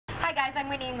Hi guys, I'm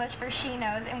Whitney English for She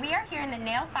Knows, and we are here in the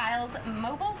Nail Files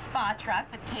mobile spa truck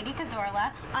with Katie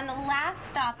Cazorla on the last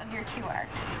stop of your tour.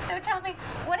 So tell me,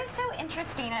 what is so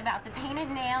interesting about the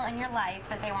painted nail in your life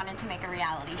that they wanted to make a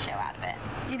reality show out of it?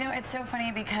 You know, it's so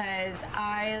funny because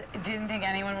I didn't think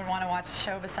anyone would want to watch the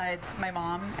show besides my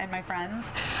mom and my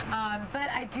friends. But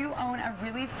I do own a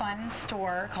really fun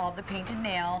store called The Painted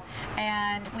Nail,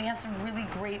 and we have some really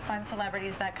great fun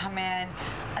celebrities that come in.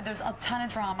 There's a ton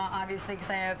of drama, obviously, because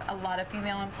I have a lot of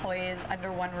female employees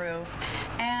under one roof.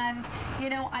 And, you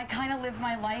know, I kind of live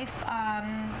my life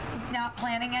not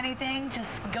planning anything,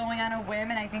 just going on a whim,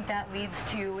 and I think that leads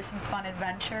to some fun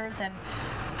adventures, and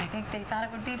I think they thought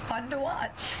it would be fun to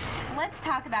watch. Let's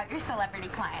talk about your celebrity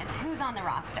clients. Who's on the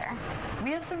roster?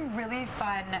 We have some really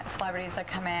fun celebrities that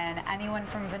come in. Anyone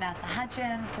from Vanessa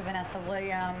Hudgens to Vanessa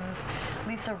Williams,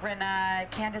 Lisa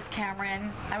Rinna, Candace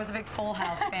Cameron. I was a big Full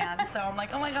House fan, so I'm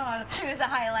like, oh my God. She was a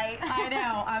highlight. I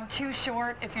know. I'm Too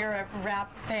Short. If you're a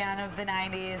rap fan of the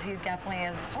 90s, he definitely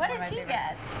is. What does he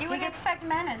get? You wouldn't expect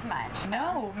men as much. So.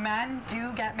 No, men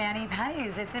do get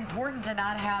mani-pedis. It's important to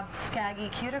not have scaggy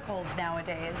cuticles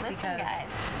nowadays. Listen, because,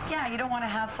 guys. Yeah, you don't want to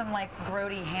have some like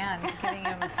grody hand giving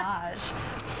you a massage.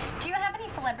 Do you have any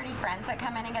celebrity friends that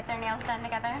come in and get their nails done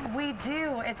together? We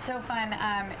do. It's so fun.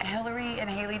 Hillary and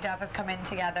Haley Duff have come in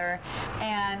together,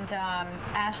 and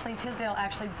Ashley Tisdale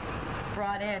actually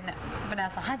brought in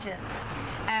Vanessa Hudgens.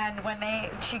 And when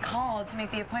she called to make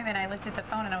the appointment, I looked at the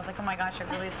phone and I was like, oh my gosh, it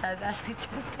really says Ashley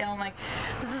Tisdale. I'm like,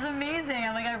 this is amazing.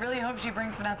 I'm like, I really hope she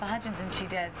brings Vanessa Hudgens, and she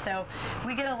did. So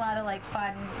we get a lot of like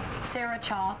fun. Sarah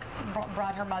Chalk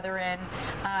brought her mother in.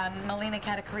 Melina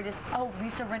Katakarides. Oh,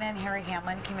 Lisa Rinna and Harry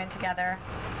Hamlin came in together.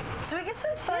 So we get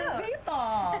some fun people.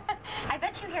 I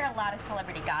bet you hear a lot of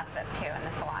celebrity gossip too in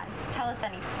the salon. Tell us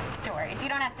any stories. You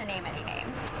don't have to name any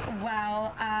names.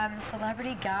 Well,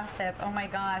 celebrity gossip, oh my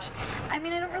gosh. I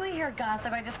mean, I don't really hear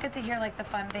gossip. I just get to hear like the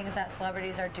fun things that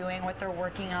celebrities are doing, what they're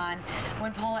working on.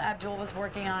 When Paula Abdul was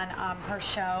working on her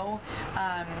show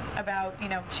about, you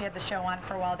know, she had the show on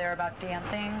for a while there about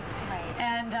dancing. Right.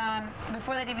 And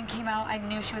before that even came out, I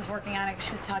knew she was working on it because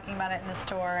she was talking about it in the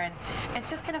store. And it's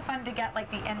just kind of fun to get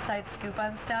like the inside scoop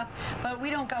on stuff, but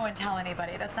we don't go and tell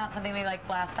anybody. That's not something we like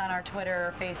blast on our Twitter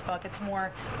or Facebook. It's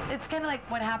more, it's kind of like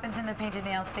what happens in the painted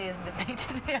nail stays in the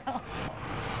painted nail.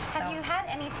 Have you had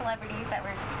any celebrities that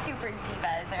were super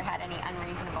divas or had any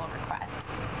unreasonable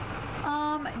requests?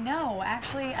 No,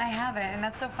 actually I haven't, and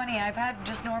that's so funny. I've had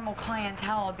just normal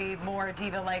clientele be more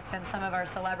diva-like than some of our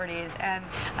celebrities, and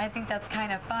I think that's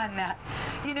kind of fun that,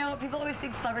 you know, people always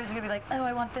think celebrities are going to be like, oh,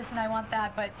 I want this and I want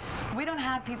that, but we don't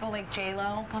have people like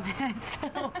J-Lo come in,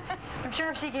 so I'm sure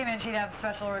if she came in, she'd have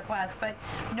special requests, but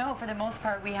no, for the most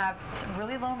part, we have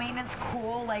really low maintenance,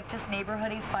 cool, like just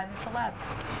neighborhoody fun celebs.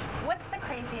 What's the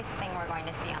craziest thing we're going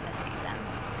to see on this season?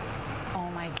 Oh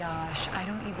my gosh, I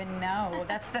don't even know.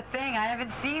 That's the thing. I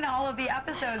haven't seen all of the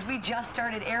episodes. We just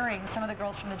started airing. Some of the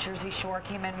girls from the Jersey Shore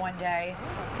came in one day.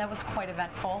 That was quite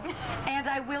eventful. And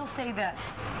I will say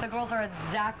this, the girls are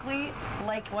exactly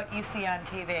like what you see on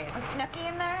TV. Was Snooki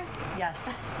in there?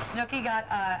 Yes. Snooki got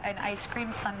an ice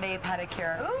cream sundae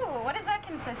pedicure. Ooh, what does that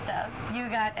consist of? You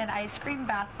got an ice cream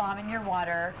bath bomb in your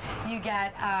water. You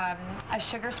get a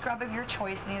sugar scrub of your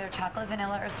choice in either chocolate,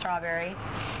 vanilla, or strawberry.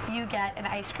 You get an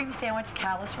ice cream sandwich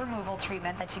callus removal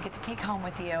treatment that you get to take home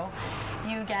with you.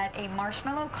 You get a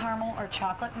marshmallow caramel or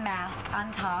chocolate mask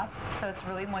on top, so it's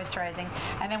really moisturizing.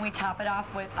 And then we top it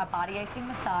off with a body icing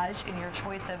massage in your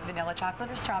choice of vanilla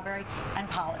chocolate or strawberry and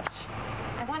polish.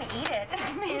 I want to eat it.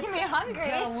 It's making me hungry.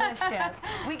 Delicious.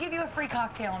 We give you a free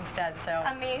cocktail instead, so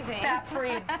amazing.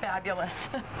 Fat-free and fabulous.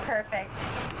 Perfect.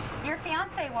 Your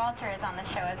fiance Walter is on the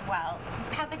show as well.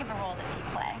 How big of a role does he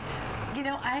play? You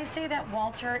know, I say that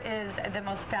Walter is the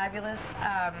most fabulous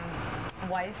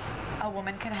wife a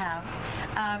woman could have.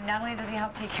 Not only does he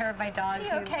help take care of my dogs. Is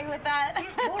he okay with that?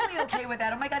 He's totally okay with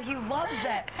that. Oh my God, he loves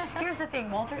it. Here's the thing,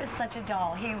 Walter is such a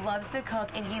doll. He loves to cook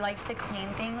and he likes to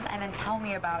clean things and then tell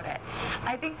me about it.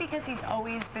 I think because he's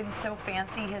always been so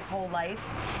fancy his whole life,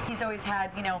 he's always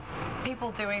had, you know,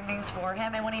 people doing things for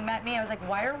him. And when he met me, I was like,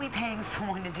 why are we paying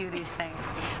someone to do these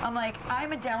things? I'm like,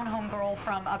 I'm a down-home girl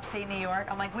from upstate New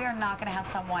York. I'm like, we are not going to have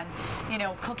someone, you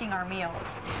know, cooking our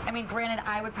meals. I mean, granted,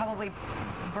 I would probably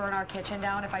burn our kitchen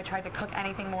down if I tried to cook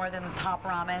anything more than top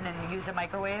ramen and use a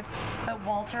microwave. But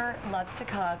Walter loves to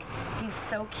cook. He's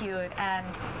so cute, and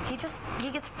he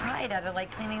gets pride out of like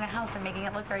cleaning the house and making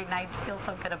it look great, and I feel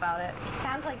so good about it. He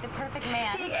sounds like the perfect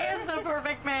man. He is the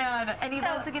perfect man, and he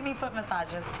loves to give me foot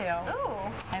massages too. Ooh,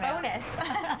 bonus.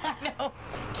 I know.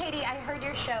 Katie, I heard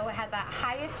your show had the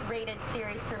highest rated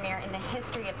series premiere in the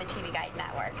history of the TV Guide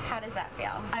Network. How does that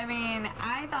feel? I mean,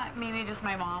 I thought maybe just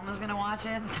my mom was going to watch it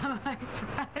and some of my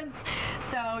friends.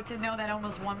 So to know that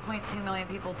almost 1.2 million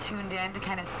people tuned in to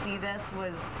kind of see this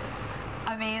was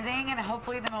amazing, and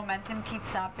hopefully the momentum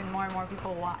keeps up and more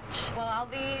people watch. Well, I'll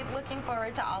be looking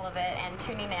forward to all of it and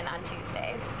tuning in on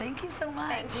Tuesdays. Thank you so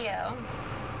much. Thank you.